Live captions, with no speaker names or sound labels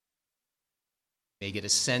may get a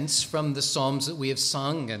sense from the psalms that we have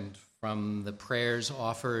sung and from the prayers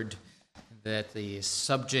offered that the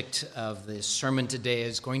subject of the sermon today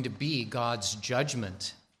is going to be God's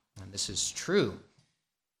judgment. And this is true.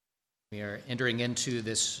 We are entering into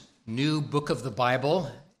this new book of the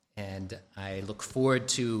Bible, and I look forward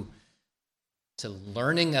to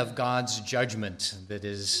learning of God's judgment that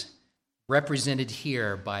is represented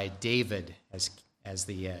here by David as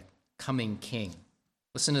the coming king.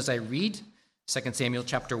 Listen as I read 2 Samuel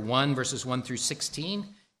chapter 1, verses 1 through 16.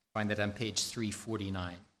 Find that on page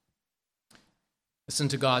 349. Listen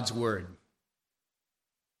to God's word.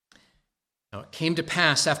 Now it came to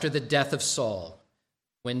pass after the death of Saul,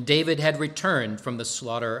 when David had returned from the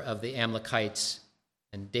slaughter of the Amalekites,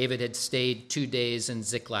 and David had stayed 2 days in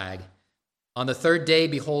Ziklag. On the third day,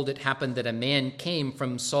 behold, it happened that a man came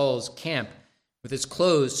from Saul's camp with his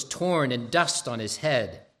clothes torn and dust on his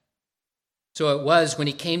head. So it was when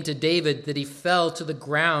he came to David that he fell to the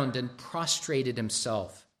ground and prostrated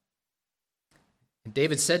himself. And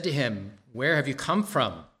David said to him, "Where have you come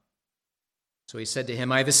from?" So he said to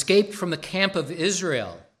him, "I have escaped from the camp of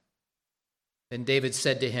Israel." Then David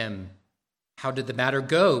said to him, "How did the matter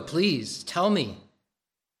go? Please tell me."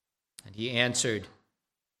 And he answered,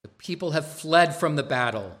 "The people have fled from the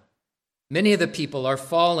battle. Many of the people are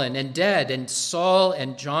fallen and dead, and Saul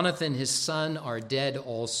and Jonathan his son are dead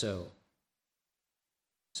also."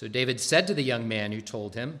 So David said to the young man who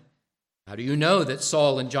told him, "How do you know that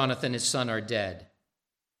Saul and Jonathan his son are dead?"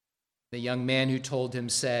 The young man who told him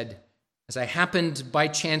said, "As I happened by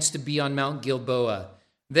chance to be on Mount Gilboa,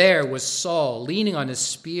 there was Saul leaning on his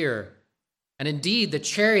spear, and indeed the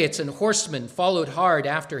chariots and horsemen followed hard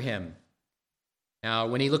after him. Now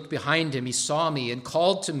when he looked behind him, he saw me and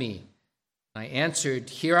called to me. I answered,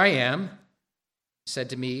 'Here I am.' He said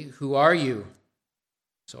to me, 'Who are you?'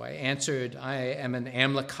 So I answered, 'I am an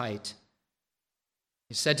Amalekite.'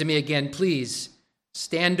 He said to me again, 'Please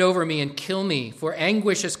stand over me and kill me, for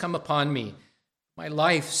anguish has come upon me. My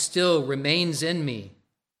life still remains in me.'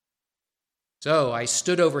 So I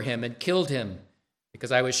stood over him and killed him,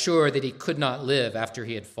 because I was sure that he could not live after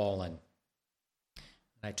he had fallen.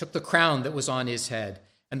 And I took the crown that was on his head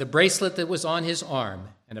and the bracelet that was on his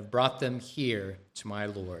arm, and have brought them here to my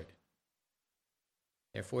Lord."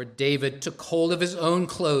 Therefore David took hold of his own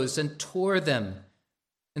clothes and tore them,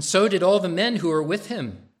 and so did all the men who were with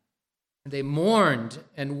him. And they mourned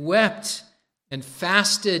and wept and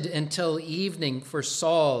fasted until evening for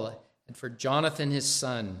Saul and for Jonathan his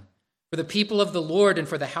son, for the people of the Lord and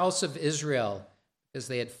for the house of Israel, because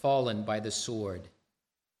they had fallen by the sword.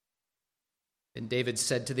 Then David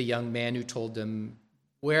said to the young man who told him,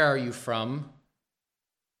 "Where are you from?"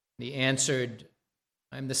 And he answered,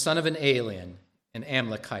 "I am the son of an alien, an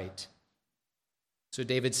Amalekite." So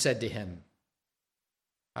David said to him,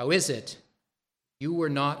 "How is it you were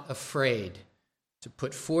not afraid to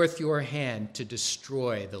put forth your hand to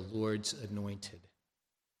destroy the Lord's anointed?"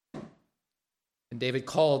 And David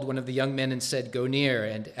called one of the young men and said, "Go near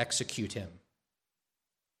and execute him."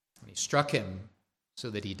 And he struck him so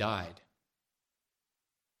that he died.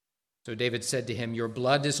 So David said to him, "Your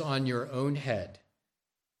blood is on your own head.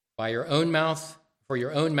 By your own mouth, for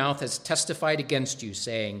your own mouth has testified against you,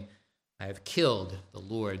 saying, 'I have killed the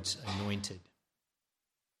Lord's anointed.'"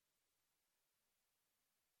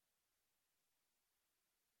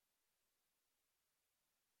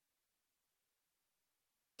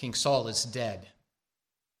 King Saul is dead.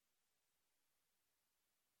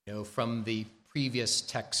 You know from the previous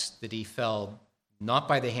text that he fell not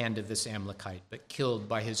by the hand of this Amalekite, but killed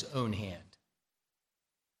by his own hand.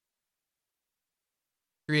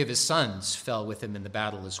 3 of his sons fell with him in the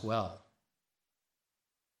battle as well.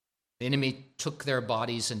 The enemy took their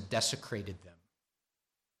bodies and desecrated them.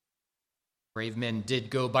 Brave men did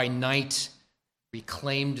go by night,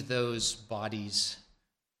 reclaimed those bodies,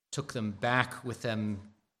 took them back with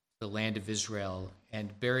them to the land of Israel,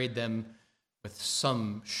 and buried them with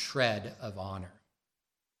some shred of honor.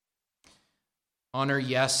 Honor,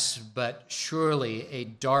 yes, but surely a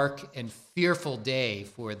dark and fearful day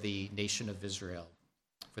for the nation of Israel,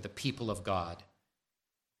 for the people of God.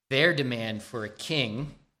 Their demand for a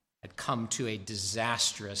king had come to a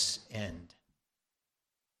disastrous end.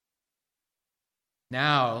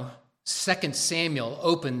 Now, 2 Samuel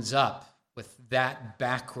opens up with that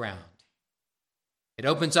background. It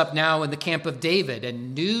opens up now in the camp of David,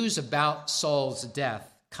 and news about Saul's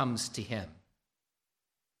death comes to him.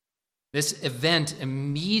 This event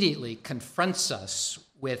immediately confronts us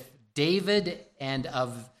with David and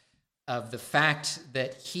of the fact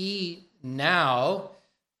that he now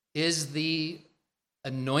is the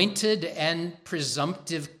anointed and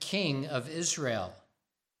presumptive king of Israel.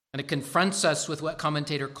 And it confronts us with what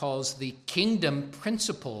commentator calls the kingdom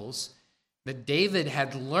principles that David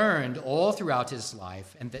had learned all throughout his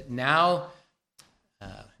life, and that now,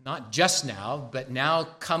 not just now, but now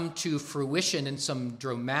come to fruition in some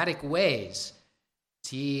dramatic ways.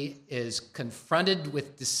 He is confronted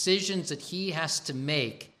with decisions that he has to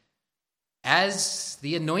make as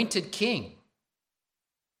the anointed king.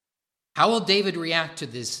 How will David react to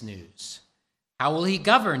this news? How will he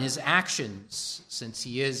govern his actions since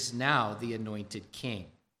he is now the anointed king?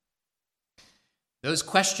 Those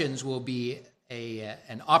questions will be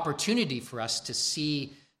an opportunity for us to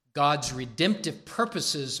see God's redemptive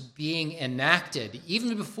purposes being enacted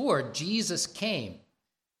even before Jesus came.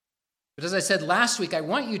 But as I said last week, I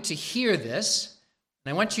want you to hear this,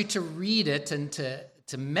 and I want you to read it and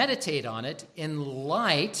to meditate on it in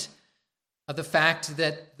light of the fact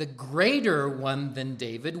that the greater one than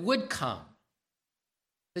David would come.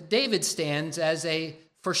 That David stands as a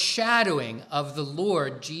foreshadowing of the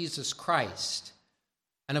Lord Jesus Christ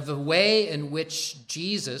and of the way in which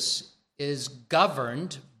Jesus is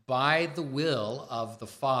governed by the will of the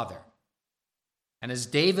Father. And as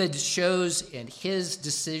David shows in his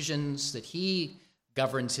decisions that he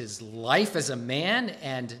governs his life as a man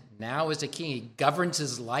and now as a king, he governs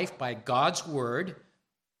his life by God's word,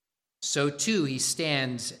 so too he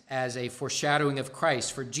stands as a foreshadowing of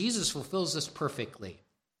Christ, for Jesus fulfills this perfectly.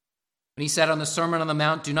 When he said on the Sermon on the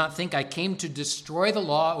Mount, "Do not think I came to destroy the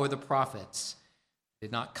law or the prophets. I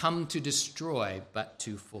did not come to destroy, but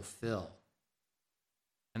to fulfill."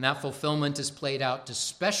 And that fulfillment is played out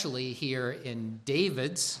especially here in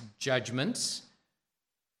David's judgments,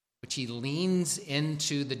 which he leans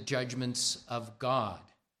into the judgments of God.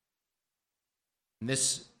 And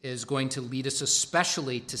this is going to lead us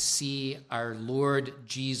especially to see our Lord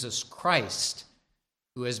Jesus Christ,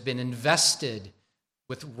 who has been invested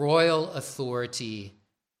with royal authority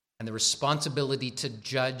and the responsibility to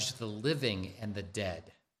judge the living and the dead.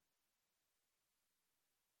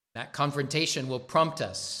 That confrontation will prompt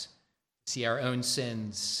us to see our own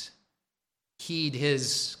sins, heed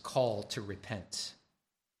his call to repent.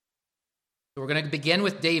 So we're going to begin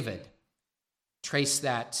with David, trace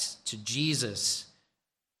that to Jesus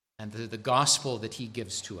and the gospel that he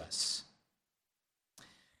gives to us.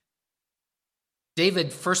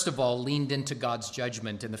 David, first of all, leaned into God's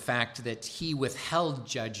judgment and the fact that he withheld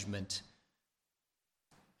judgment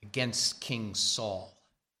against King Saul.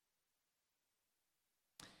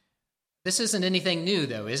 This isn't anything new,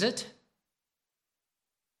 though, is it?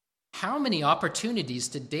 How many opportunities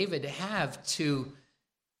did David have to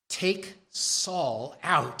take Saul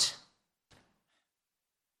out?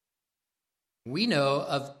 We know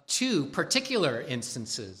of two particular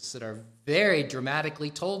instances that are very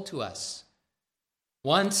dramatically told to us.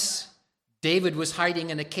 Once, David was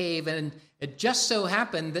hiding in a cave, and it just so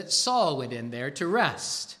happened that Saul went in there to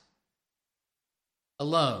rest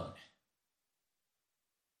alone.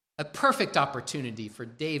 A perfect opportunity for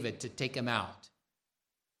David to take him out.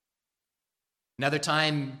 Another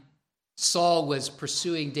time, Saul was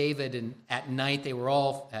pursuing David, and at night they were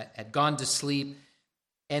all had gone to sleep,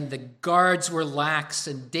 and the guards were lax,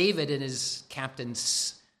 and David and his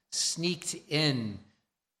captains sneaked in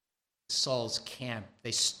Saul's camp.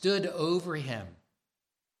 They stood over him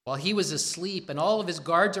while he was asleep, and all of his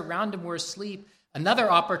guards around him were asleep.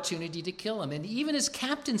 Another opportunity to kill him. And even his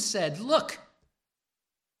captain said, Look,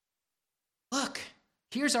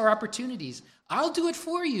 here's our opportunities. I'll do it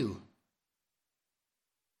for you.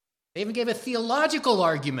 They even gave a theological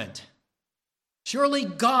argument. Surely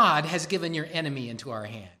God has given your enemy into our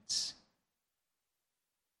hands.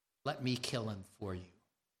 Let me kill him for you.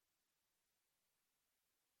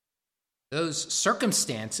 Those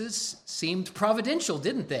circumstances seemed providential,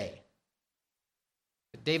 didn't they?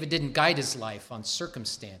 But David didn't guide his life on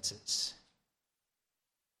circumstances.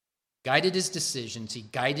 He guided his decisions. He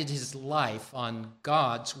guided his life on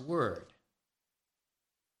God's word.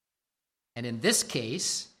 And in this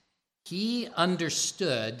case, he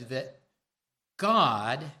understood that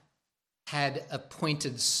God had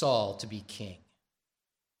appointed Saul to be king.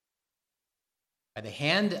 By the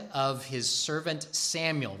hand of his servant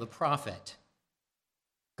Samuel, the prophet,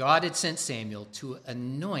 God had sent Samuel to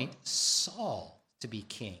anoint Saul to be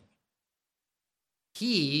king.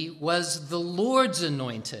 He was the Lord's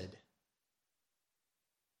anointed.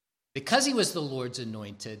 Because he was the Lord's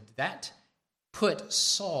anointed, that put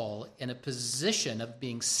Saul in a position of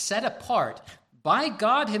being set apart by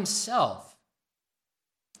God himself.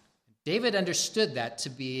 David understood that to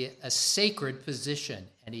be a sacred position,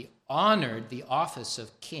 and he honored the office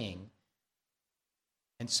of king,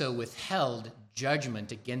 and so withheld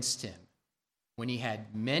judgment against him when he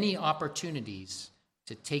had many opportunities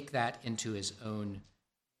to take that into his own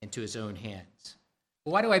hands.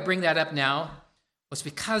 Well, why do I bring that up now? Well, it's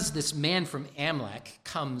because this man from Amalek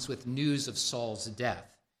comes with news of Saul's death.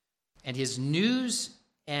 And his news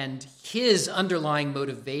and his underlying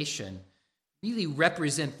motivation really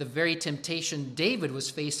represent the very temptation David was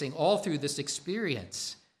facing all through this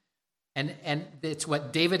experience. And it's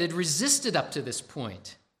what David had resisted up to this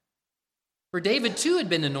point. For David, too, had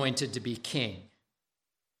been anointed to be king.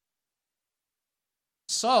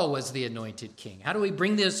 Saul was the anointed king. How do we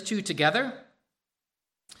bring those two together?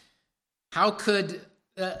 How could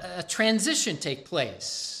a transition take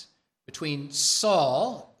place between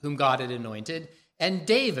Saul, whom God had anointed, and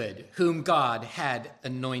David, whom God had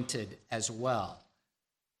anointed as well?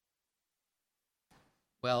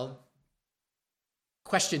 Well, the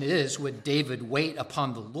question is, would David wait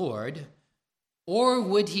upon the Lord, or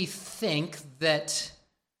would he think that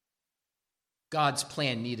God's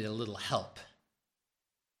plan needed a little help?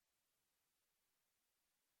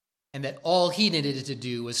 And that all he needed to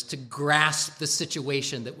do was to grasp the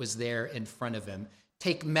situation that was there in front of him,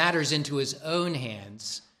 take matters into his own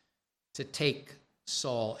hands to take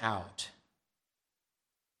Saul out.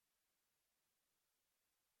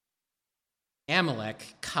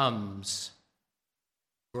 Amalek comes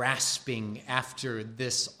grasping after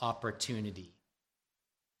this opportunity,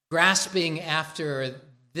 grasping after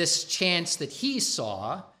this chance that he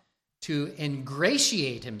saw to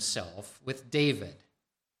ingratiate himself with David.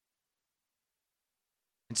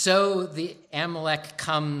 And so the Amalek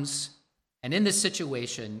comes, and in this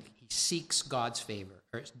situation, he seeks God's favor,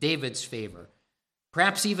 or David's favor,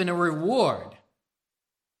 perhaps even a reward.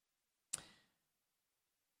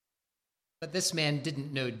 But this man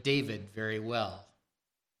didn't know David very well.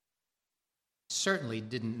 Certainly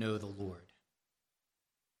didn't know the Lord.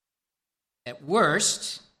 At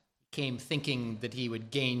worst, he came thinking that he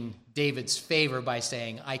would gain David's favor by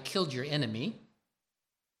saying, "I killed your enemy."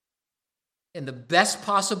 In the best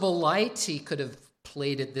possible light, he could have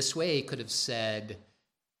played it this way. He could have said,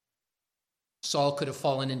 Saul could have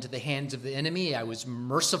fallen into the hands of the enemy. I was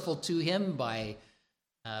merciful to him by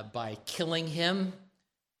killing him.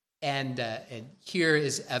 And here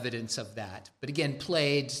is evidence of that. But again,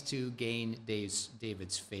 played to gain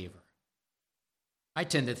David's favor. I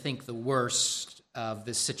tend to think the worst of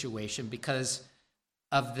this situation because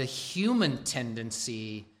of the human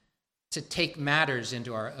tendency to take matters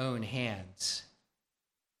into our own hands.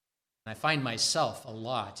 And I find myself a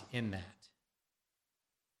lot in that.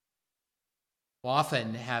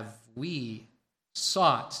 Often have we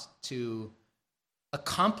sought to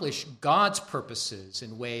accomplish God's purposes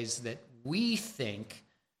in ways that we think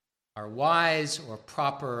are wise or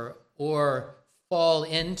proper or fall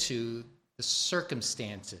into the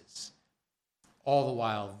circumstances, all the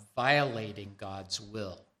while violating God's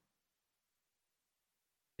will.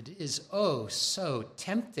 It is so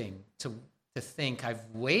tempting to think, I've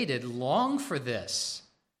waited long for this.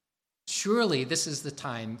 Surely this is the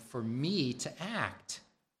time for me to act.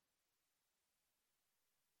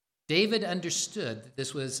 David understood that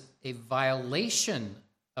this was a violation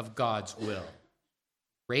of God's will.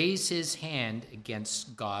 Raise his hand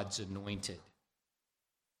against God's anointed.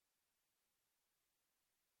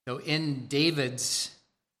 So in David's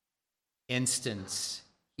instance,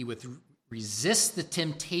 he would resist the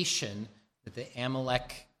temptation that the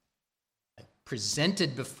Amalek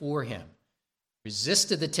presented before him,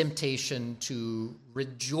 resisted the temptation to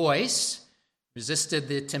rejoice, resisted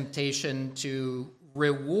the temptation to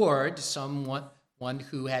reward one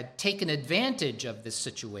who had taken advantage of this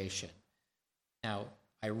situation. Now,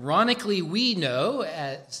 ironically, we know,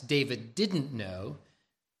 as David didn't know,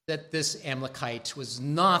 that this Amalekite was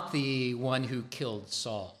not the one who killed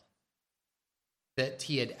Saul, that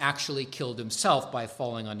he had actually killed himself by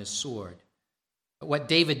falling on his sword. But what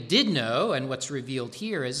David did know, and what's revealed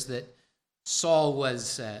here, is that Saul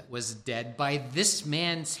was dead by this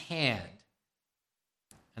man's hand,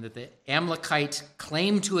 and that the Amalekite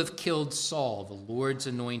claimed to have killed Saul, the Lord's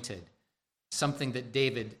anointed, something that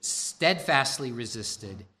David steadfastly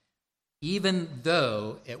resisted, even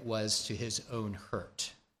though it was to his own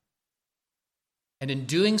hurt. And in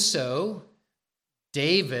doing so,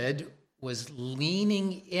 David was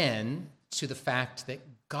leaning in to the fact that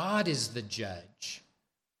God is the judge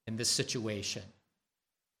in this situation.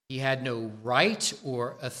 He had no right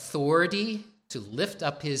or authority to lift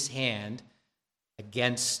up his hand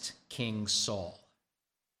against King Saul.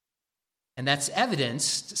 And that's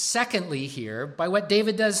evidenced, secondly, here by what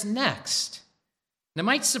David does next. And it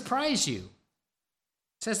might surprise you.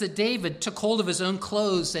 It says that David took hold of his own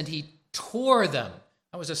clothes and he tore them.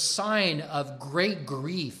 That was a sign of great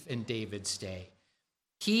grief in David's day.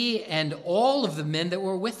 he and all of the men that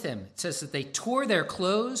were with him. It says that they tore their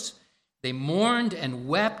clothes, they mourned and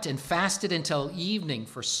wept and fasted until evening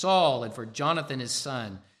for Saul and for Jonathan his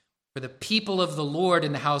son, for the people of the Lord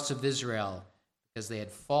in the house of Israel, because they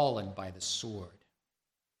had fallen by the sword.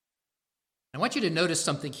 I want you to notice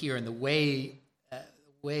something here in the way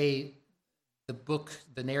the book,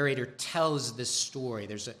 the narrator tells this story.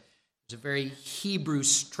 There's a very Hebrew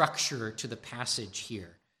structure to the passage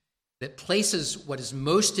here that places what is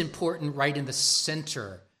most important right in the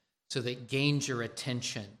center so that it gains your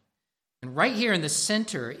attention. And right here in the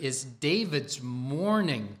center is David's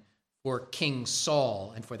mourning for King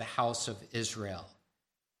Saul and for the house of Israel.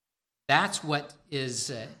 That's what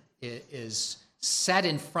is set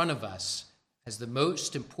in front of us as the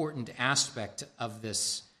most important aspect of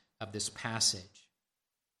this passage.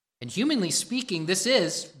 And humanly speaking, this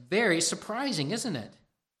is very surprising, isn't it?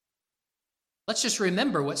 Let's just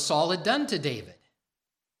remember what Saul had done to David.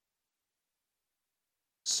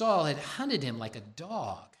 Saul had hunted him like a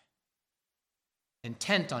dog,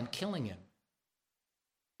 intent on killing him.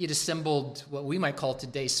 He had assembled what we might call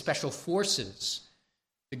today special forces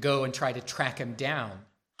to go and try to track him down,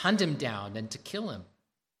 hunt him down, and to kill him.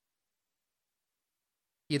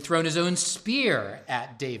 He had thrown his own spear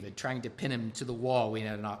at David, trying to pin him to the wall when he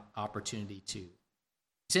had an opportunity to. He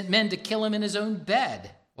sent men to kill him in his own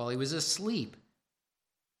bed while he was asleep.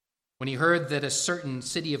 When he heard that a certain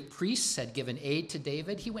city of priests had given aid to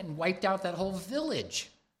David, he went and wiped out that whole village.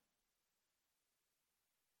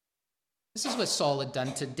 This is what Saul had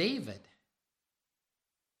done to David.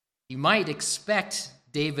 You might expect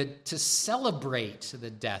David to celebrate the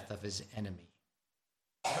death of his enemy.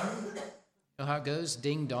 You know how it goes?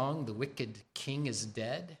 Ding dong, the wicked king is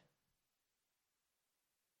dead.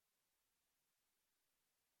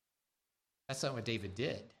 That's not what David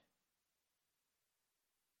did.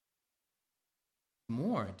 He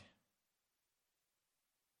mourned.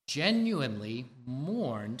 Genuinely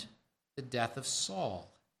mourned the death of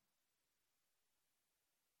Saul.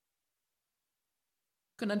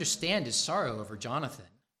 You can understand his sorrow over Jonathan.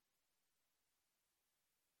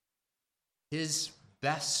 His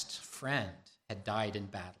best friend had died in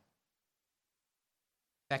battle.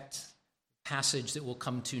 In fact, the passage that we'll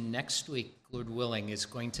come to next week, Lord willing, is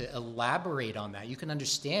going to elaborate on that. You can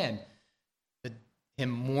understand him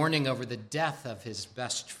mourning over the death of his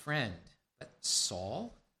best friend. But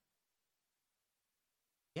Saul?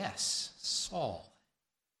 Yes, Saul.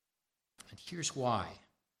 And here's why.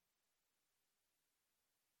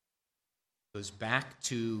 It goes back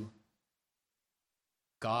to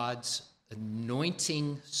God's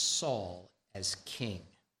anointing Saul as king.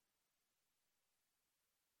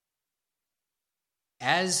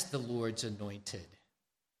 As the Lord's anointed,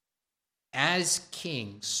 as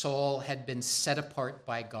king, Saul had been set apart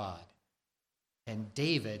by God, and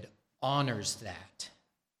David honors that.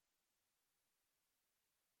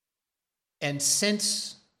 And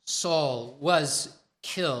since Saul was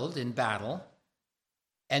killed in battle,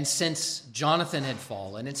 and since Jonathan had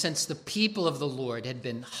fallen, and since the people of the Lord had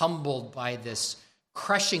been humbled by this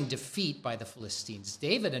crushing defeat by the Philistines,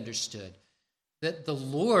 David understood that the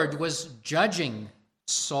Lord was judging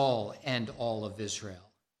Saul and all of Israel.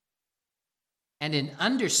 And in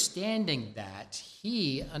understanding that,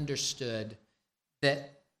 he understood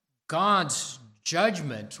that God's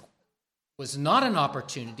judgment was not an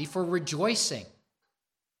opportunity for rejoicing.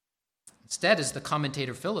 Instead, as the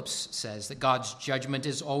commentator Phillips says, that God's judgment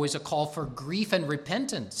is always a call for grief and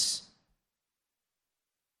repentance.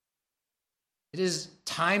 It is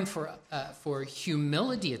time for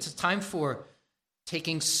humility. It's a time for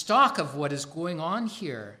taking stock of what is going on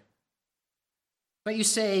here. But you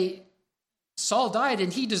say, Saul died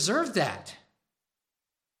and he deserved that.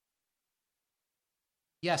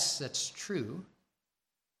 Yes, that's true.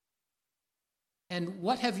 And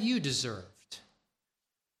what have you deserved?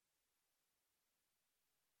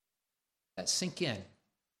 That sink in.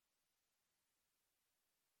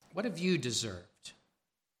 What have you deserved?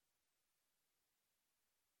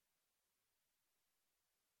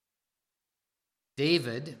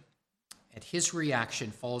 David, at his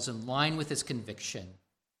reaction, falls in line with his conviction,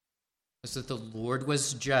 was that the Lord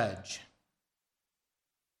was judge,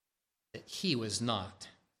 that he was not.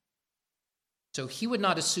 So he would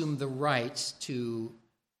not assume the right to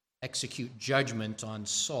execute judgment on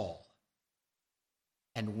Saul.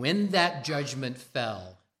 And when that judgment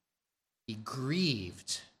fell, he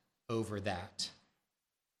grieved over that,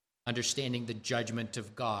 understanding the judgment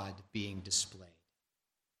of God being displayed.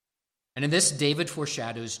 And in this, David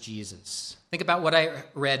foreshadows Jesus. Think about what I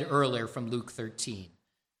read earlier from Luke 13.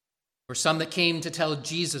 For some that came to tell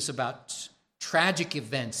Jesus about tragic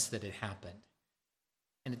events that had happened.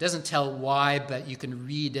 And it doesn't tell why, but you can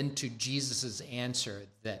read into Jesus' answer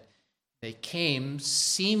that they came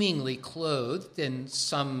seemingly clothed in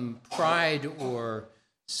some pride or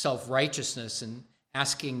self-righteousness and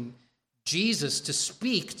asking Jesus to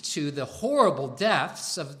speak to the horrible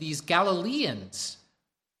deaths of these Galileans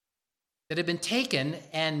that had been taken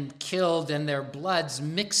and killed and their bloods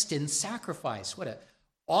mixed in sacrifice. What an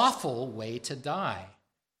awful way to die,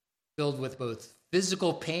 filled with both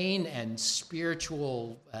physical pain and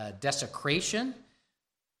spiritual desecration.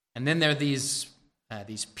 And then there are these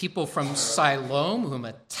people from Siloam whom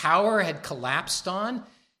a tower had collapsed on.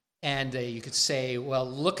 And you could say, well,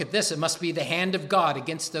 look at this. It must be the hand of God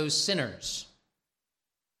against those sinners.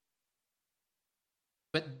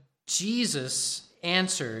 But Jesus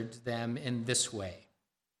answered them in this way.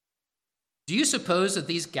 Do you suppose that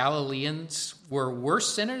these Galileans were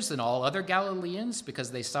worse sinners than all other Galileans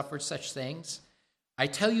because they suffered such things? I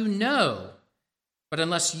tell you, no. But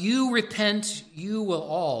unless you repent, you will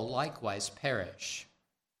all likewise perish.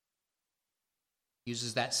 He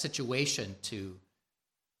uses that situation to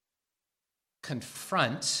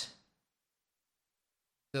confront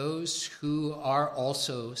those who are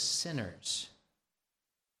also sinners,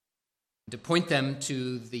 to point them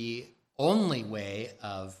to the only way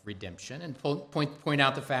of redemption, and point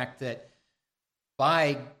out the fact that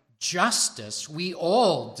by justice we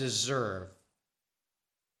all deserve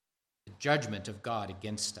the judgment of God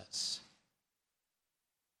against us.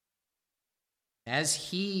 As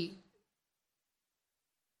he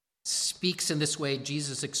speaks in this way,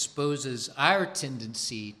 Jesus exposes our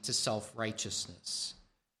tendency to self-righteousness.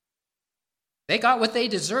 They got what they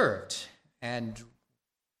deserved, and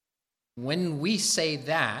when we say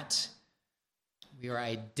that, we are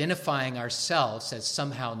identifying ourselves as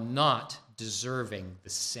somehow not deserving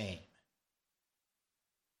the same.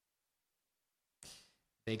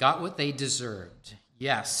 They got what they deserved,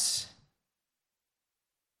 yes.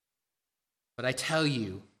 But I tell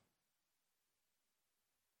you,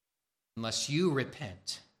 unless you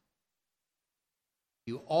repent,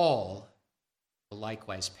 you all will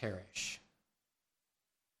likewise perish.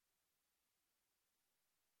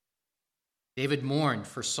 David mourned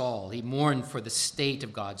for Saul. He mourned for the state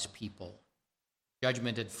of God's people.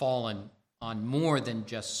 Judgment had fallen on more than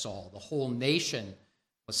just Saul. The whole nation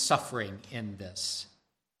was suffering in this.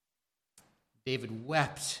 David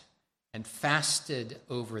wept and fasted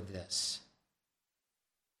over this.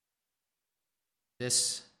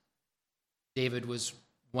 David was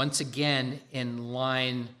once again in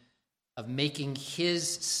line of making his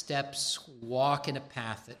steps walk in a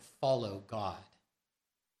path that follow God.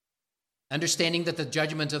 Understanding that the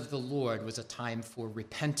judgment of the Lord was a time for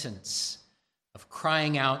repentance, of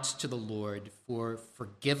crying out to the Lord for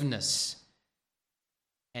forgiveness.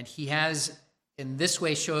 And he has, in this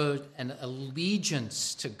way, showed an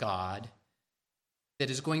allegiance to God that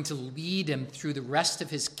is going to lead him through the rest of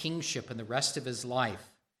his kingship and the rest of his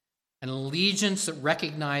life. An allegiance that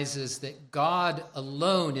recognizes that God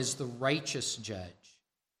alone is the righteous judge.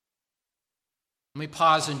 Let me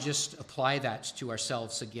pause and just apply that to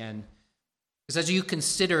ourselves again. Because as you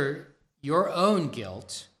consider your own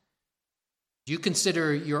guilt, you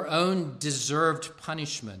consider your own deserved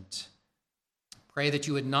punishment, pray that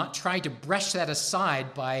you would not try to brush that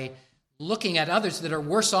aside by looking at others that are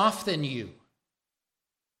worse off than you,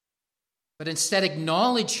 but instead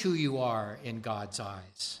acknowledge who you are in God's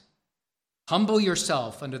eyes. Humble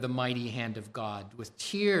yourself under the mighty hand of God with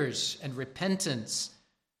tears and repentance,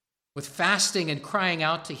 with fasting and crying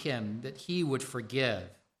out to him that he would forgive.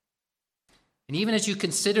 And even as you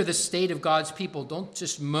consider the state of God's people, don't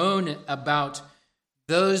just moan about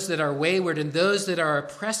those that are wayward and those that are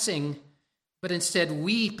oppressing, but instead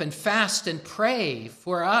weep and fast and pray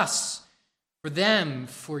for us, for them,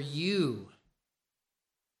 for you.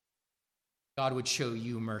 God would show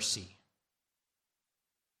you mercy.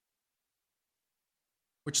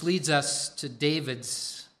 Which leads us to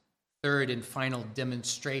David's third and final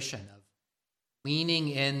demonstration of leaning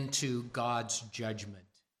into God's judgment.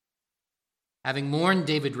 Having mourned,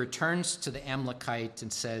 David returns to the Amalekite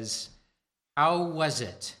and says, How was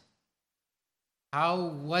it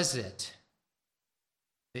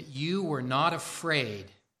that you were not afraid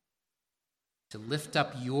to lift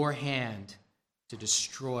up your hand to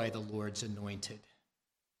destroy the Lord's anointed?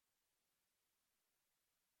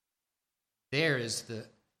 There is the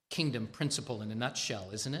kingdom principle in a nutshell,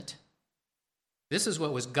 isn't it? This is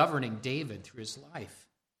what was governing David through his life.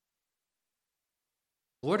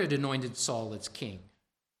 The Lord had anointed Saul as king.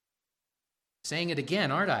 Saying it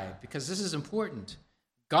again, aren't I? Because this is important.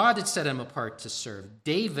 God had set him apart to serve.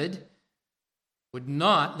 David would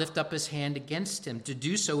not lift up his hand against him. To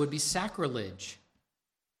do so would be sacrilege.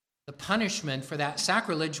 the punishment for that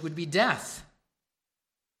sacrilege would be death.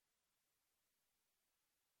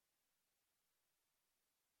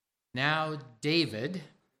 Now David,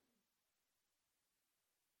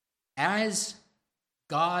 as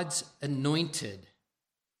God's anointed,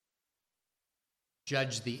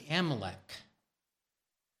 judged the Amalek,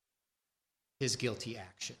 his guilty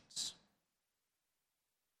actions.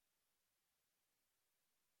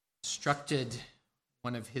 Instructed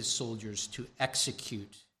one of his soldiers to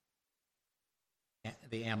execute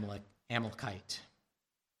the Amalekite.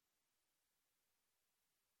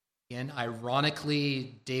 Again,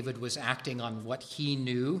 ironically, David was acting on what he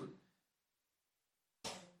knew.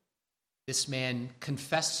 This man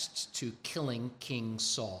confessed to killing King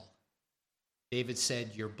Saul. David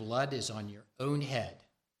said, "Your blood is on your own head,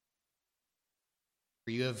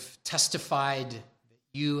 for you have testified that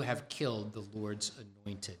you have killed the Lord's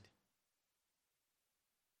anointed."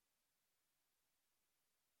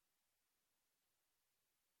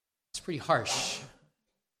 It's pretty harsh,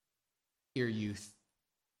 hear you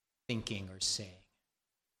thinking or saying.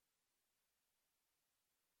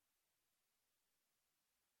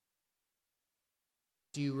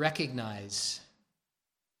 Do you recognize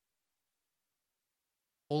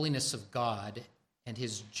the holiness of God and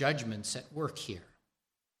his judgments at work here?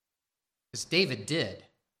 Because David did.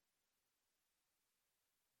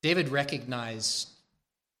 David recognized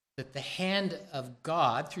that the hand of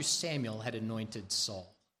God through Samuel had anointed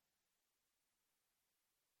Saul.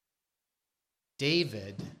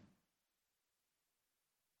 David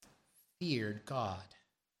feared God.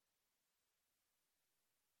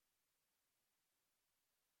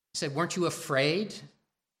 He said, "Weren't you afraid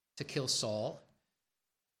to kill Saul?"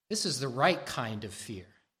 This is the right kind of fear.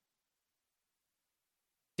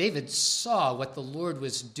 David saw what the Lord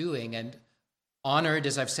was doing and honored,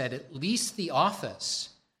 as I've said, at least the office.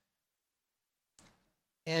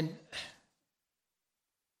 And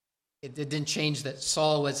it didn't change that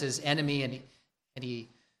Saul was his enemy, and he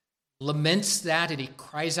laments that, and he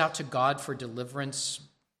cries out to God for deliverance.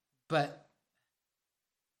 But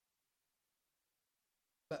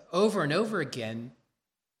over and over again,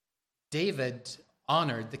 David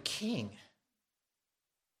honored the king,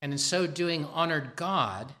 and in so doing honored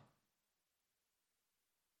God.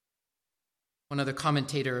 One other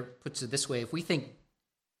commentator puts it this way: if we think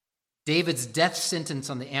David's death sentence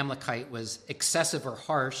on the Amalekite was excessive or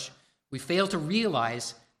harsh, we fail to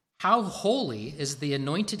realize how holy is the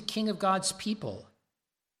anointed king of God's people.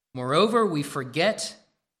 Moreover, we forget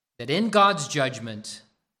that in God's judgment,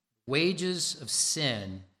 wages of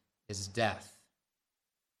sin is death.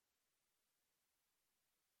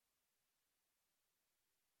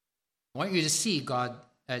 I want you to see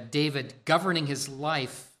David governing his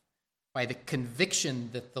life by the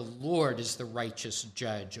conviction that the Lord is the righteous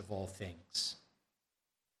judge of all things.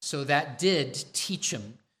 So that did teach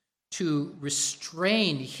him to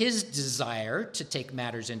restrain his desire to take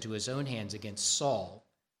matters into his own hands against Saul,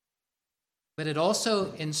 but it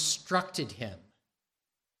also instructed him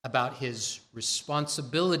about his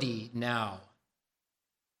responsibility now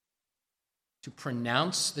to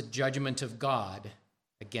pronounce the judgment of God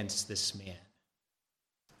against this man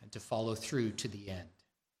and to follow through to the end.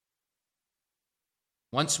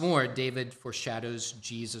 Once more, David foreshadows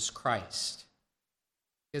Jesus Christ,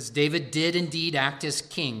 because David did indeed act as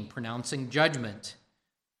king, pronouncing judgment,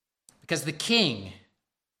 because the king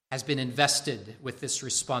has been invested with this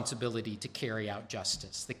responsibility to carry out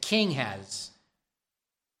justice. The king has.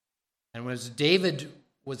 And as David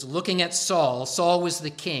was looking at Saul, Saul was the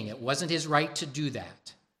king. It wasn't his right to do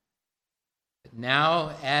that. But now,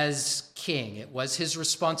 as king, it was his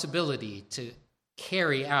responsibility to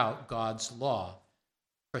carry out God's law,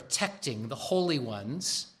 protecting the holy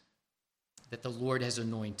ones that the Lord has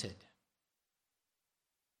anointed.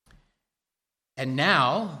 And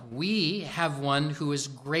now we have one who is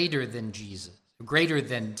greater than Jesus, greater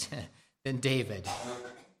than David,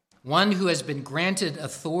 one who has been granted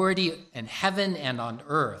authority in heaven and on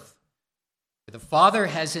earth. The Father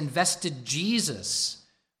has invested Jesus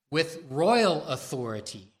with royal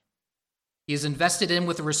authority. He has invested him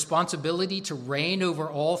with a responsibility to reign over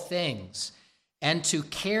all things and to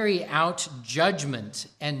carry out judgment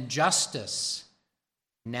and justice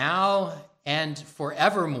now and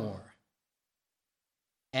forevermore.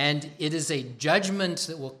 And it is a judgment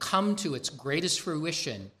that will come to its greatest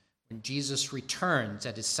fruition when Jesus returns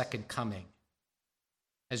at his second coming.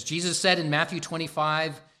 As Jesus said in Matthew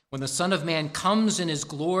 25, when the Son of Man comes in his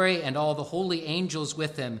glory and all the holy angels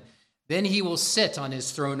with him, then he will sit on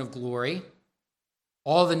his throne of glory.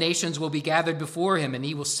 All the nations will be gathered before him, and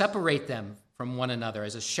he will separate them from one another,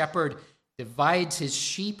 as a shepherd divides his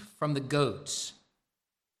sheep from the goats.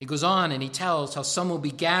 He goes on and he tells how some will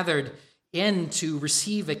be gathered in to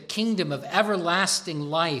receive a kingdom of everlasting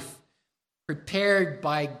life prepared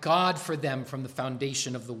by God for them from the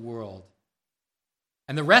foundation of the world.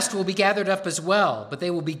 And the rest will be gathered up as well, but they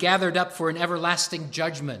will be gathered up for an everlasting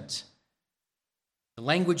judgment. The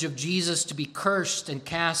language of Jesus to be cursed and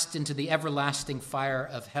cast into the everlasting fire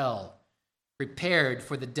of hell, prepared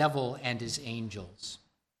for the devil and his angels.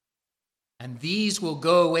 And these will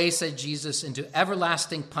go away, said Jesus, into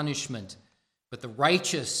everlasting punishment, but the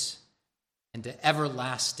righteous into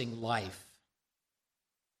everlasting life.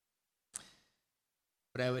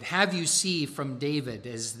 What I would have you see from David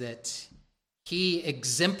is that he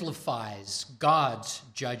exemplifies God's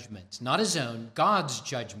judgment, not his own, God's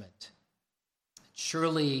judgment.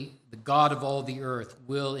 Surely the God of all the earth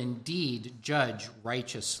will indeed judge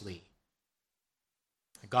righteously.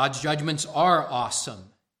 God's judgments are awesome.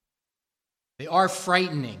 They are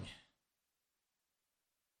frightening.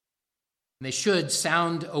 And they should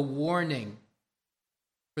sound a warning,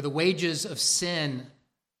 for the wages of sin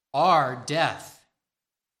are death,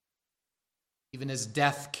 even as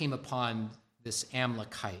death came upon this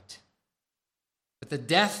Amalekite. But the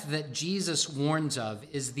death that Jesus warns of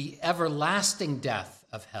is the everlasting death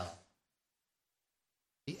of hell,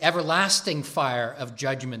 the everlasting fire of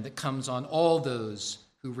judgment that comes on all those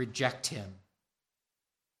who reject him.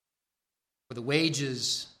 For the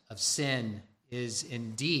wages of sin is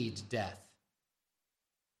indeed death.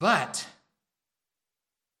 But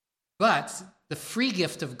the free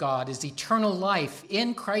gift of God is eternal life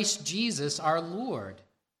in Christ Jesus our Lord.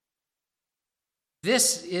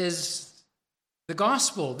 This is the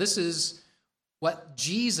gospel. This is what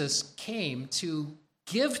Jesus came to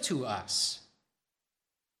give to us.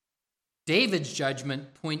 David's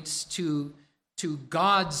judgment points to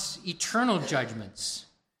God's eternal judgments.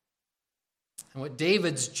 And what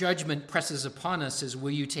David's judgment presses upon us is,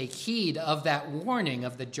 will you take heed of that warning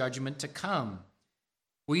of the judgment to come?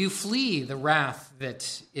 Will you flee the wrath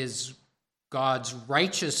that is God's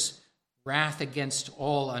righteous wrath against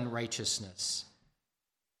all unrighteousness?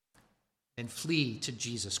 And flee to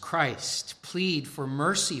Jesus Christ. Plead for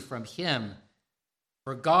mercy from him.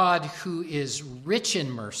 For God, who is rich in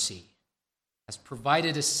mercy, has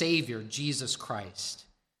provided a Savior, Jesus Christ,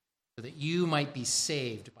 so that you might be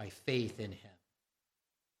saved by faith in him.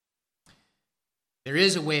 There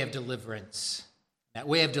is a way of deliverance. That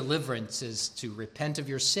way of deliverance is to repent of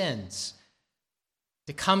your sins,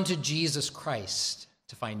 to come to Jesus Christ,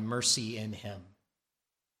 to find mercy in him.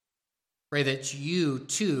 Pray that you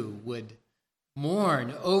too would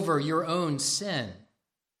mourn over your own sin,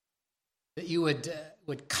 that you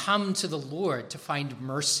would come to the Lord to find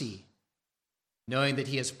mercy, knowing that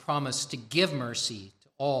he has promised to give mercy to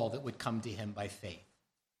all that would come to him by faith.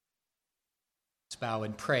 Let's bow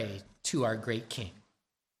and pray to our great King.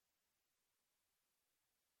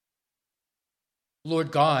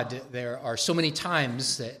 Lord God, there are so many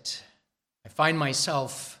times that I find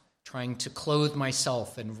myself trying to clothe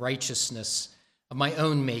myself in righteousness of my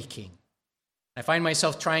own making. I find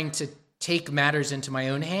myself trying to take matters into my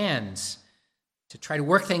own hands, to try to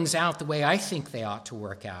work things out the way I think they ought to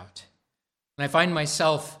work out. And I find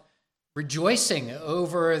myself rejoicing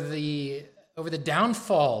over the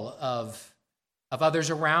downfall of others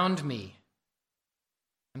around me.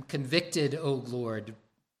 I'm convicted, O Lord,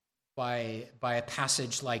 by a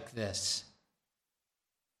passage like this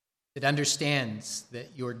that understands that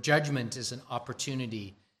your judgment is an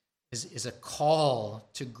opportunity, is a call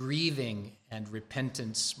to grieving and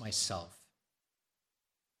repentance myself.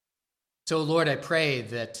 So, Lord, I pray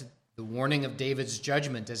that the warning of David's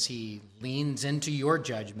judgment as he leans into your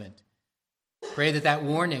judgment, pray that that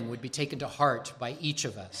warning would be taken to heart by each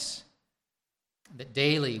of us, that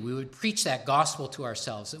daily we would preach that gospel to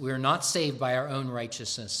ourselves, that we are not saved by our own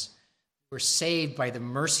righteousness, we're saved by the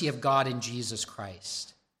mercy of God in Jesus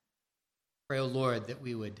Christ. Pray, O Lord, that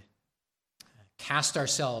we would cast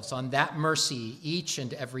ourselves on that mercy each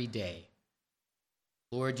and every day.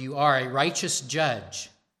 Lord, you are a righteous judge.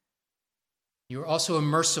 You are also a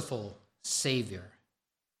merciful Savior.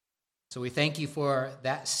 So we thank you for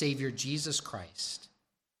that Savior, Jesus Christ.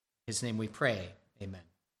 In his name we pray. Amen.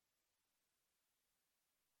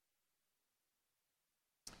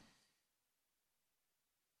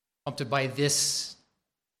 Prompted by this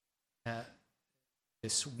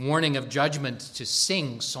warning of judgment to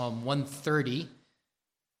sing Psalm 130,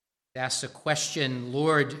 it asks a question,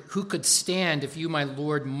 Lord, who could stand if you, my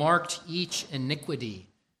Lord, marked each iniquity?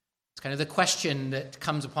 It's kind of the question that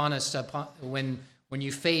comes upon us when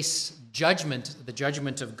you face judgment, the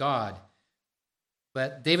judgment of God.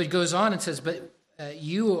 But David goes on and says, but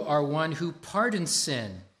you are one who pardons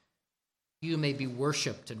sin. you may be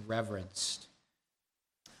worshiped and reverenced.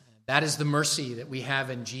 That is the mercy that we have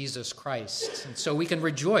in Jesus Christ. And so we can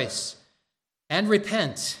rejoice and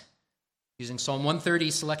repent. Using Psalm 130,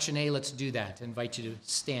 selection A, let's do that. I invite you to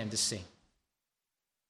stand to sing.